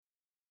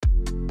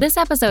This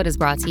episode is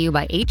brought to you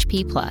by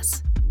HP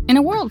Plus. In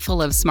a world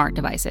full of smart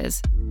devices,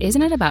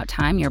 isn't it about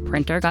time your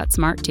printer got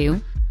smart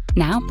too?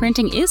 Now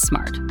printing is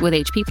smart with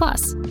HP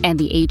Plus, and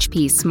the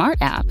HP Smart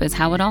app is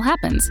how it all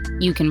happens.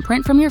 You can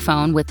print from your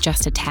phone with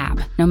just a tap,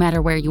 no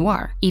matter where you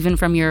are, even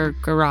from your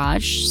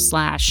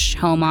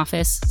garage/home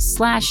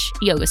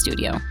office/yoga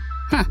studio.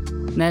 Huh,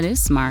 that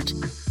is smart.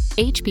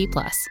 HP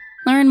Plus.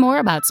 Learn more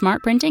about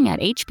smart printing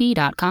at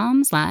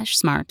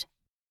hp.com/smart.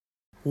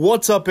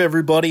 What's up,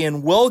 everybody,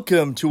 and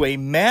welcome to a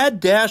Mad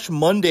Dash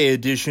Monday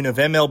edition of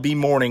MLB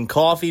Morning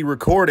Coffee,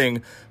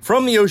 recording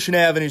from the Ocean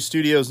Avenue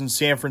Studios in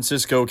San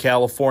Francisco,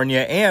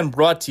 California, and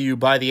brought to you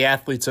by the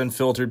Athletes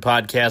Unfiltered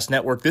Podcast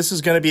Network. This is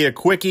going to be a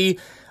quickie.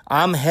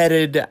 I'm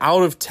headed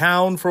out of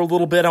town for a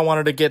little bit. I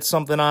wanted to get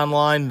something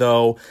online,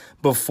 though,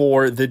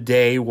 before the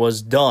day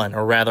was done.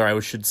 Or rather, I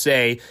should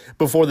say,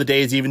 before the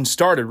day has even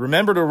started.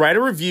 Remember to write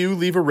a review,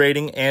 leave a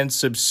rating, and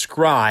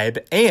subscribe.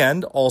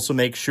 And also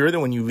make sure that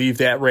when you leave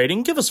that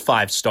rating, give us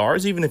 5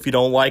 stars. Even if you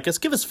don't like us,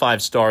 give us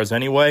 5 stars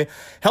anyway.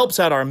 Helps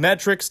out our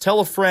metrics. Tell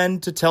a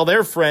friend to tell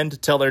their friend to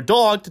tell their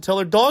dog to tell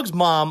their dog's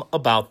mom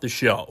about the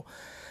show.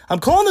 I'm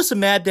calling this a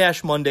Mad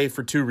Dash Monday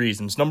for 2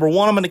 reasons. Number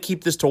 1, I'm going to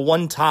keep this to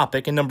one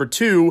topic. And number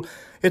 2,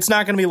 it's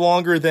not going to be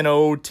longer than,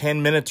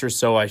 10 minutes or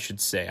so, I should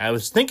say. I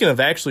was thinking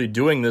of actually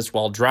doing this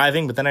while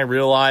driving, but then I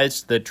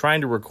realized that trying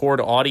to record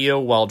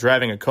audio while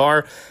driving a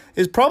car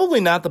is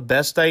probably not the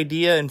best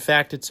idea. In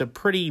fact, it's a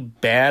pretty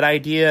bad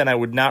idea, and I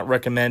would not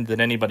recommend that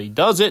anybody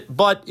does it.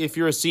 But if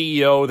you're a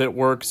CEO that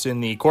works in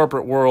the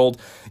corporate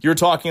world, you're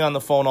talking on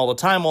the phone all the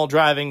time while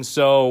driving,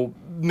 so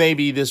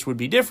maybe this would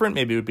be different,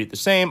 maybe it would be the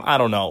same, I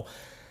don't know.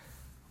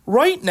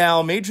 Right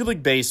now, Major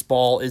League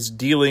Baseball is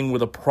dealing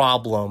with a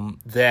problem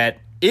that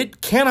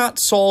it cannot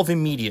solve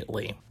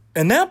immediately.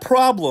 And that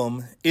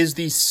problem is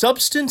the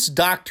substance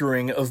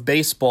doctoring of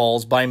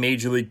baseballs by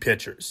Major League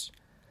pitchers.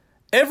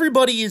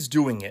 Everybody is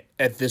doing it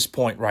at this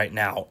point right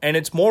now, and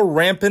it's more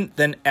rampant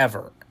than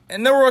ever.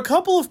 And there were a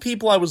couple of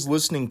people I was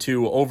listening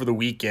to over the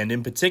weekend,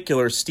 in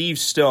particular Steve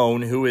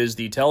Stone, who is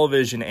the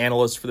television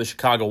analyst for the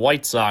Chicago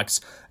White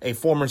Sox, a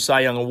former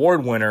Cy Young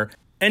Award winner,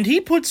 and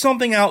he put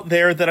something out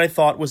there that I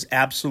thought was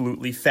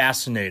absolutely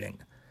fascinating.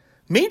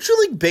 Major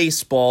League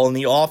Baseball in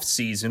the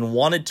offseason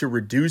wanted to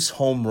reduce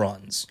home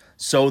runs,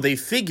 so they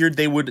figured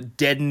they would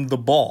deaden the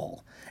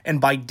ball. And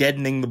by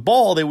deadening the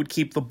ball, they would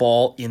keep the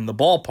ball in the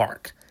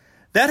ballpark.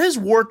 That has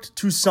worked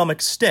to some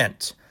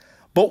extent.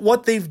 But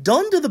what they've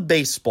done to the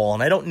baseball,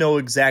 and I don't know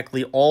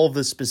exactly all of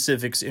the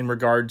specifics in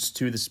regards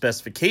to the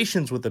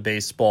specifications with the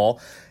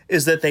baseball,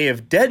 is that they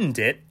have deadened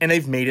it and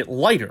they've made it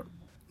lighter.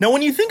 Now,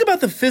 when you think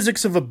about the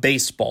physics of a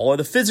baseball or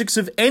the physics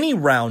of any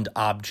round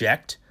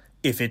object,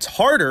 if it's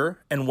harder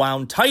and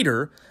wound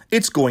tighter,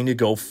 it's going to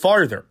go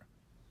farther.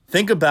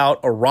 Think about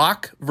a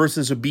rock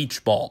versus a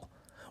beach ball.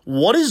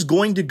 What is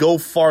going to go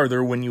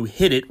farther when you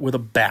hit it with a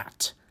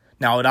bat?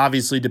 Now, it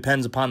obviously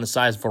depends upon the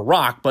size of a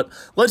rock, but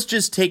let's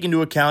just take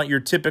into account your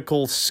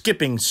typical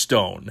skipping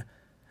stone.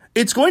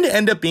 It's going to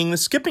end up being the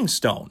skipping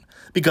stone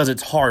because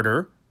it's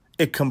harder,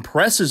 it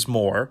compresses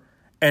more,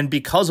 and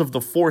because of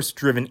the force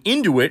driven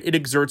into it, it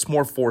exerts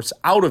more force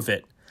out of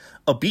it.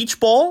 A beach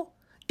ball,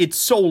 it's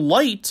so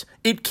light,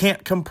 it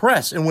can't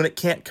compress. And when it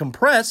can't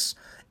compress,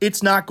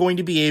 it's not going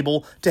to be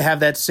able to have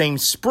that same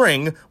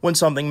spring when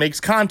something makes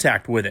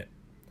contact with it.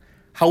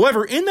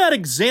 However, in that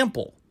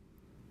example,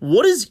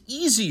 what is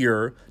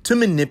easier to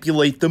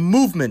manipulate the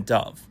movement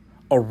of?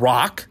 A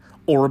rock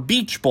or a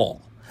beach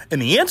ball?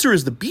 And the answer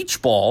is the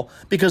beach ball,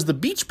 because the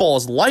beach ball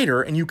is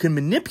lighter and you can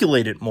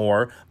manipulate it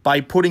more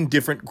by putting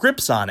different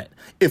grips on it.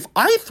 If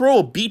I throw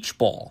a beach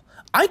ball,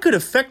 I could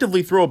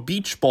effectively throw a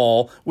beach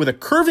ball with a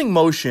curving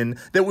motion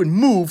that would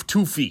move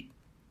 2 feet.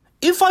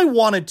 If I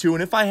wanted to,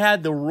 and if I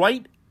had the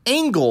right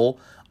angle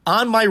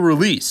on my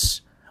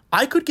release,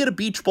 I could get a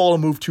beach ball to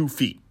move 2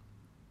 feet.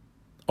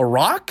 A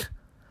rock?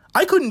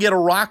 I couldn't get a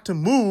rock to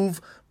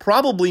move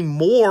probably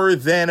more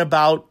than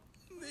about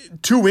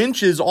 2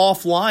 inches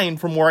offline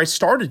from where I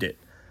started it,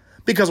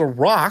 because a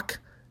rock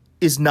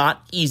is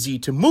not easy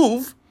to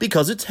move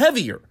because it's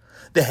heavier.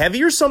 The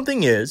heavier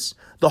something is,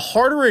 the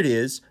harder it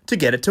is to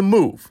get it to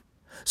move.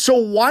 So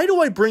why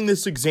do I bring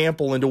this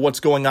example into what's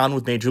going on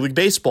with Major League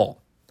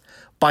Baseball?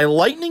 By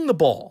lightening the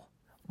ball,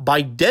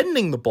 by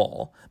deadening the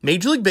ball,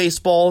 Major League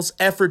Baseball's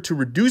effort to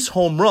reduce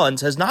home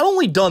runs has not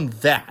only done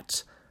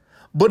that,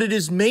 but it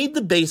has made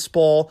the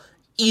baseball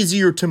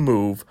easier to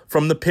move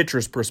from the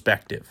pitcher's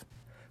perspective.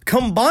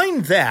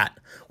 Combine that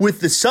with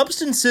the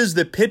substances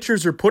that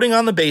pitchers are putting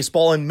on the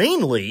baseball, and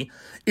mainly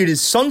it is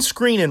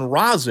sunscreen and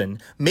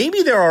rosin.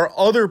 Maybe there are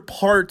other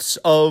parts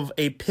of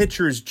a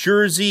pitcher's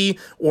jersey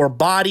or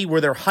body where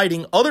they're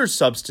hiding other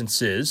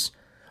substances,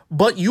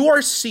 but you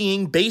are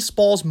seeing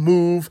baseballs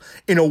move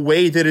in a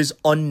way that is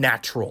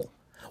unnatural.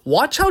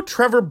 Watch how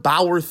Trevor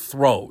Bauer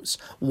throws.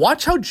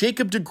 Watch how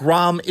Jacob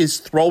deGrom is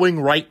throwing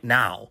right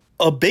now.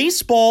 A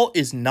baseball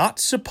is not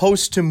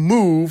supposed to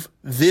move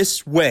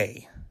this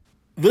way.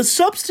 The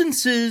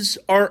substances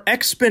are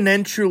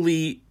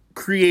exponentially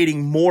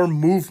creating more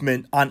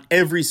movement on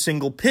every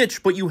single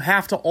pitch, but you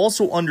have to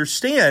also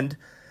understand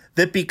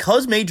that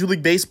because Major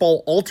League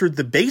Baseball altered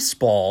the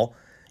baseball,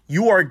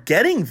 you are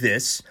getting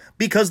this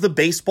because the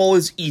baseball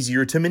is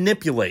easier to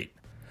manipulate.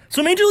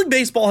 So Major League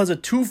Baseball has a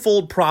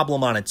twofold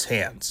problem on its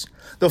hands.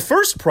 The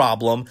first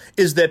problem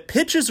is that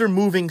pitches are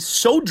moving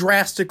so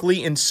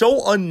drastically and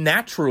so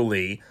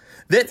unnaturally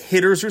that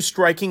hitters are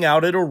striking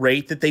out at a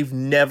rate that they've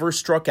never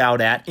struck out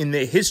at in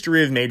the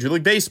history of Major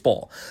League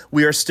Baseball.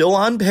 We are still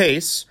on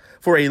pace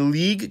for a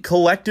league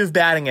collective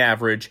batting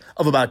average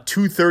of about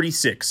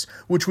 .236,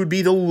 which would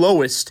be the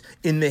lowest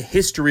in the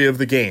history of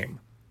the game.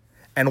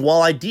 And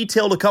while I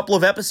detailed a couple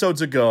of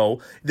episodes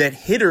ago that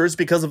hitters,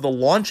 because of the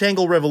launch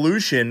angle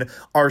revolution,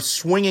 are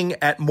swinging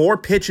at more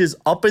pitches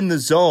up in the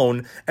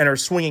zone and are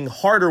swinging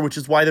harder, which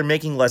is why they're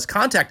making less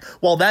contact,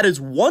 while that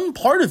is one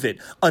part of it,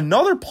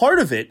 another part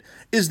of it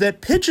is that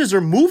pitches are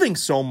moving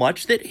so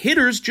much that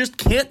hitters just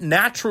can't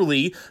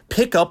naturally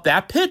pick up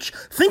that pitch.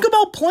 Think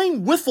about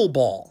playing wiffle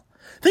ball.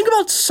 Think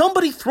about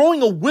somebody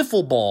throwing a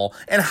wiffle ball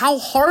and how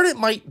hard it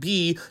might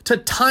be to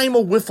time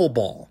a wiffle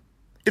ball.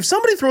 If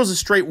somebody throws a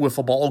straight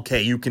wiffle ball,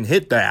 okay, you can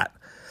hit that.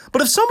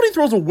 But if somebody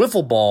throws a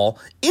wiffle ball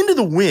into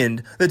the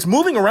wind that's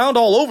moving around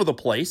all over the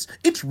place,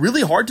 it's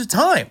really hard to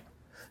time.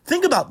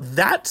 Think about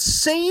that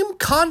same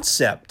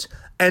concept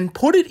and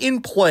put it in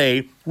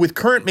play with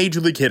current Major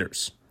League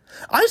hitters.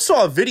 I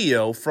saw a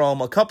video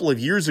from a couple of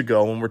years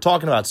ago when we're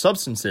talking about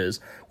substances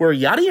where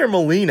Yadier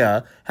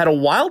Molina had a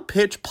wild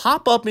pitch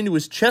pop up into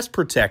his chest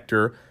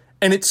protector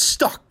and it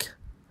stuck.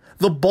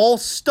 The ball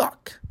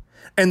stuck.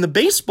 And the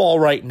baseball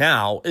right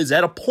now is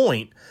at a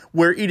point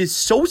where it is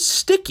so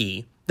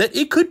sticky that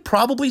it could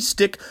probably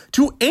stick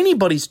to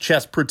anybody's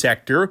chest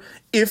protector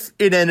if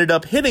it ended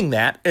up hitting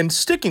that and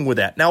sticking with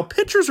that. Now,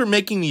 pitchers are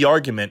making the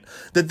argument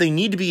that they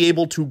need to be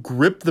able to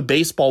grip the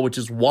baseball, which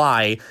is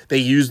why they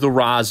use the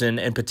rosin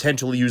and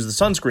potentially use the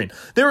sunscreen.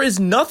 There is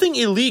nothing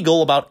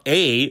illegal about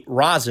A,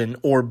 rosin,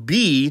 or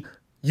B,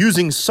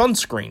 using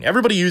sunscreen.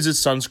 Everybody uses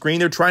sunscreen.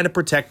 They're trying to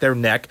protect their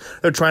neck.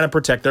 They're trying to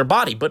protect their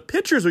body. But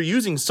pitchers are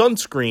using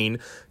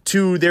sunscreen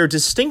to their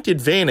distinct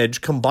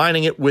advantage,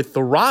 combining it with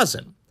the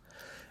rosin.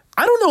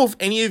 I don't know if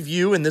any of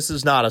you, and this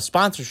is not a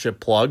sponsorship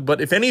plug,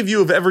 but if any of you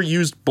have ever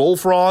used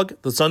Bullfrog,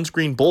 the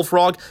sunscreen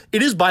Bullfrog,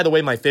 it is, by the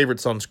way, my favorite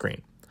sunscreen.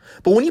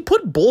 But when you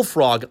put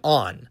Bullfrog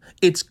on,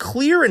 it's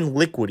clear and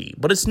liquidy,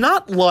 but it's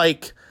not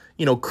like,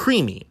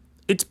 creamy.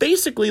 It's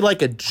basically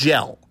like a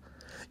gel.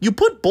 You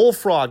put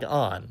Bullfrog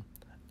on,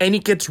 and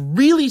it gets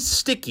really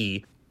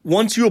sticky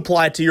once you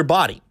apply it to your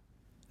body.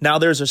 Now,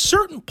 there's a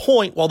certain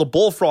point while the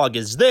Bullfrog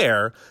is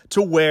there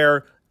to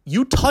where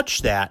you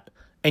touch that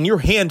and your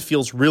hand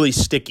feels really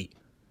sticky.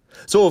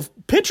 So if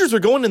pitchers are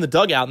going in the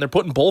dugout and they're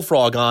putting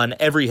Bullfrog on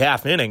every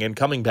half inning and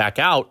coming back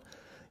out,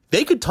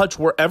 they could touch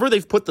wherever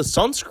they've put the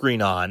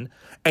sunscreen on,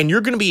 and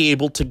you're going to be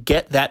able to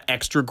get that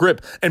extra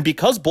grip. And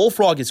because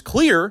Bullfrog is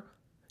clear,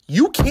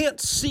 you can't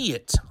see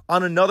it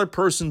on another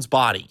person's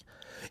body.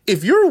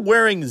 If you're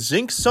wearing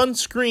zinc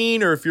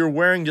sunscreen or if you're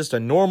wearing just a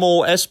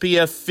normal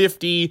SPF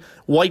 50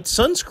 white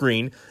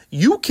sunscreen,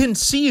 you can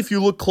see, if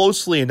you look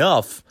closely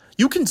enough,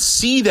 you can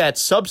see that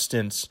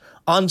substance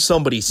on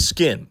somebody's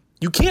skin.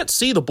 You can't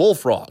see the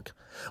Bullfrog,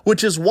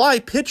 which is why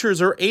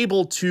pitchers are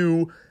able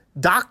to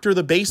doctor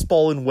the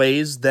baseball in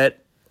ways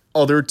that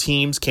other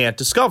teams can't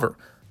discover.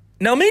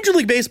 Now, Major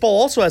League Baseball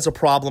also has a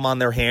problem on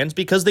their hands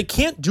because they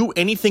can't do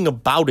anything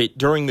about it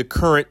during the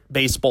current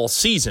baseball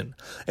season.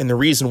 And the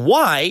reason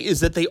why is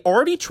that they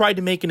already tried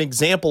to make an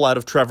example out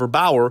of Trevor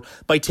Bauer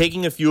by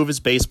taking a few of his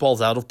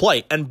baseballs out of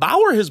play. And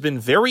Bauer has been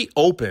very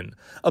open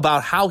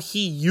about how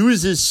he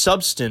uses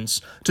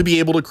substance to be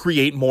able to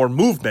create more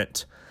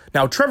movement.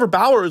 Now, Trevor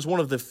Bauer is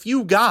one of the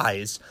few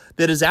guys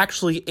that is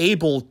actually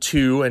able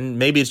to, and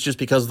maybe it's just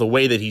because of the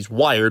way that he's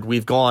wired,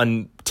 we've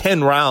gone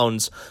 10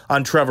 rounds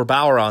on Trevor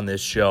Bauer on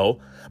this show,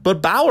 but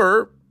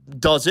Bauer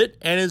does it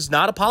and is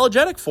not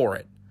apologetic for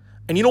it.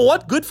 And you know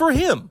what? Good for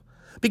him,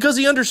 because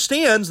he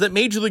understands that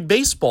Major League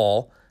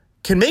Baseball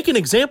can make an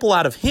example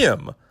out of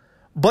him,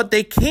 but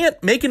they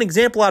can't make an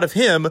example out of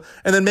him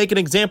and then make an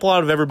example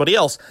out of everybody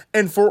else.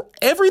 And for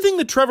everything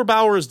that Trevor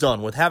Bauer has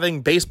done with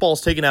having baseballs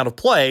taken out of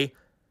play,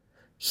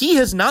 he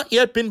has not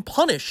yet been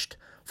punished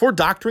for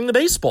doctoring the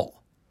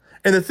baseball.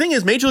 And the thing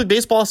is, Major League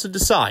Baseball has to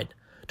decide,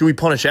 do we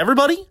punish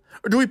everybody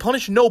or do we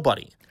punish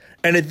nobody?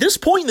 And at this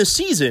point in the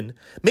season,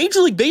 Major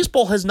League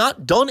Baseball has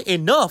not done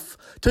enough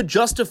to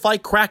justify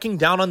cracking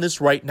down on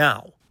this right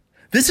now.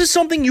 This is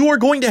something you are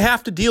going to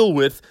have to deal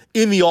with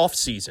in the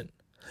offseason.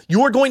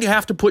 You are going to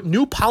have to put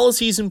new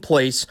policies in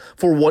place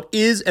for what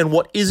is and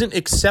what isn't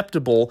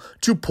acceptable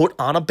to put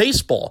on a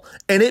baseball.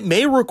 And it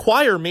may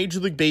require Major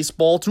League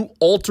Baseball to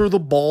alter the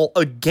ball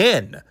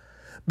again.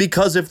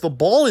 Because if the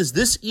ball is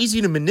this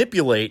easy to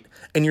manipulate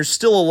and you're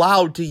still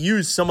allowed to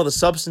use some of the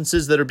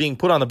substances that are being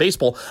put on the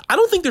baseball, I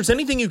don't think there's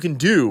anything you can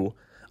do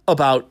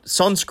about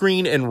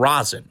sunscreen and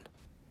rosin.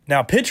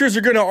 Now, pitchers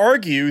are going to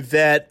argue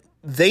that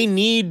they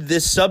need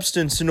this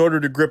substance in order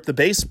to grip the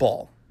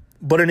baseball.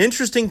 But an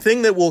interesting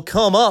thing that will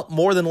come up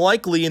more than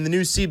likely in the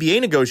new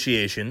CBA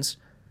negotiations,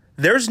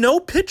 there's no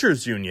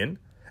pitchers union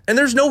and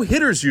there's no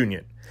hitters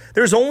union.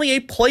 There's only a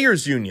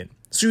players union.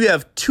 So you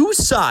have two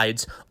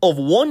sides of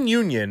one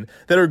union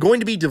that are going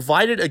to be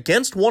divided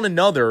against one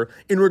another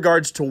in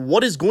regards to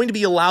what is going to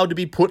be allowed to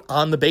be put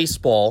on the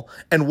baseball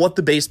and what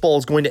the baseball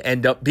is going to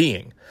end up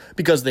being.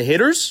 Because the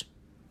hitters,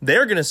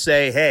 they're going to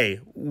say,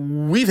 hey,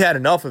 we've had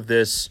enough of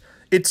this.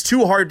 It's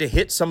too hard to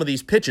hit some of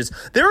these pitches.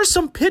 There are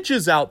some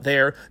pitches out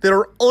there that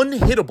are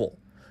unhittable.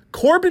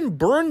 Corbin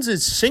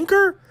Burns'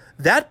 sinker,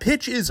 that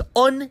pitch is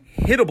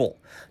unhittable.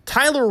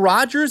 Tyler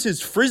Rogers,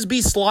 his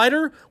frisbee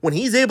slider, when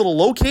he's able to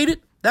locate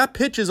it, that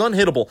pitch is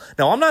unhittable.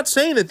 Now, I'm not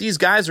saying that these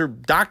guys are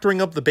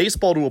doctoring up the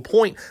baseball to a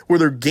point where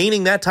they're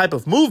gaining that type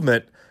of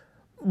movement,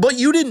 but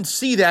you didn't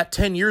see that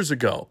 10 years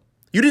ago.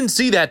 You didn't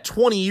see that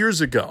 20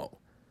 years ago.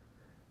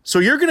 So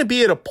you're going to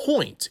be at a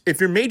point, if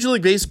you're Major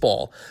League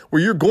Baseball,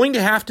 where you're going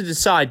to have to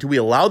decide, do we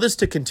allow this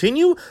to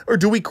continue or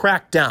do we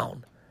crack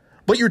down?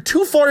 But you're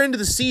too far into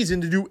the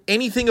season to do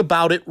anything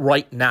about it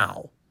right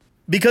now.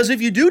 Because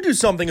if you do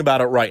something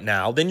about it right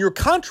now, then you're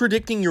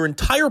contradicting your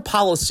entire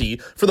policy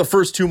for the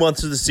first 2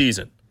 months of the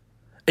season.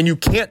 And you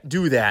can't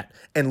do that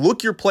and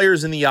look your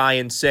players in the eye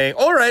and say,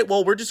 all right,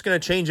 well, we're just going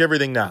to change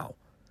everything now.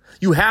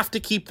 You have to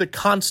keep the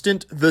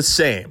constant the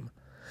same.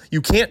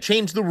 You can't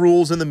change the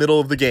rules in the middle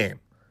of the game.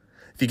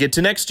 If you get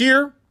to next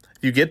year,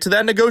 if you get to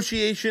that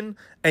negotiation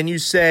and you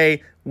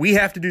say, we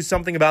have to do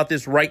something about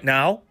this right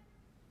now,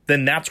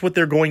 then that's what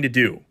they're going to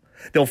do.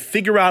 They'll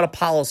figure out a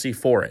policy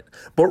for it.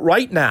 But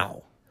right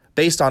now,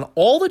 based on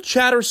all the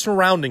chatter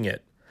surrounding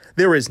it,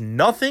 there is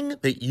nothing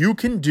that you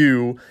can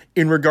do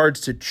in regards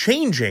to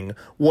changing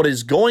what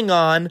is going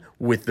on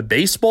with the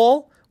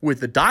baseball, with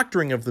the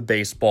doctoring of the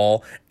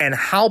baseball, and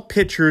how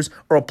pitchers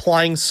are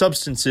applying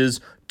substances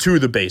to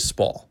the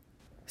baseball.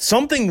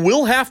 Something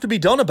will have to be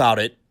done about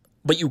it,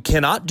 but you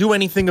cannot do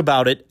anything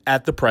about it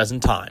at the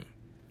present time.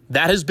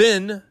 That has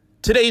been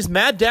today's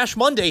Mad Dash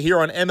Monday here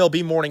on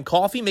MLB Morning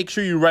Coffee. Make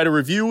sure you write a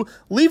review,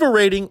 leave a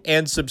rating,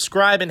 and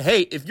subscribe. And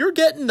hey, if you're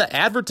getting the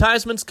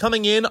advertisements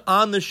coming in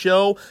on the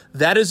show,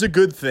 that is a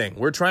good thing.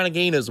 We're trying to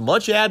gain as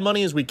much ad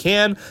money as we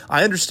can.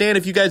 I understand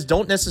if you guys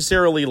don't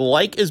necessarily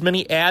like as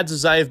many ads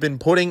as I have been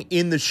putting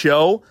in the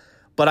show,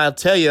 but I'll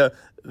tell you,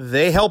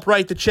 they help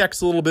write the checks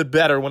a little bit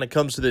better when it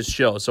comes to this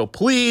show. So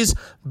please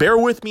bear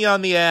with me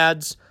on the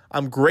ads.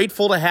 I'm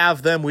grateful to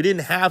have them. We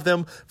didn't have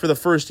them for the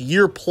first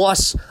year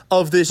plus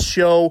of this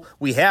show.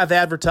 We have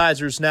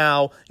advertisers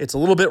now. It's a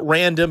little bit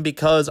random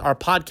because our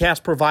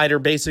podcast provider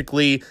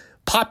basically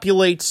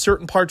populates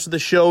certain parts of the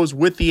shows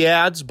with the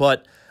ads,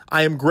 but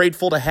I am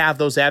grateful to have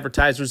those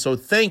advertisers. So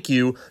thank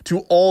you to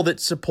all that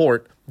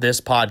support this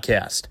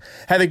podcast.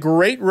 Have a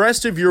great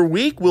rest of your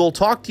week. We'll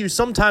talk to you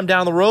sometime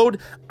down the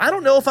road. I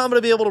don't know if I'm going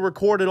to be able to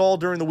record it all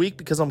during the week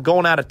because I'm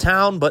going out of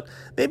town, but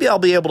maybe I'll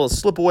be able to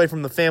slip away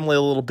from the family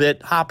a little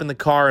bit, hop in the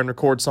car, and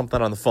record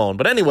something on the phone.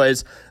 But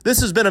anyways,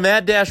 this has been a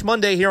Mad Dash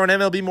Monday here on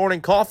MLB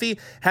Morning Coffee.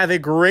 Have a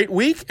great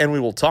week, and we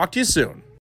will talk to you soon.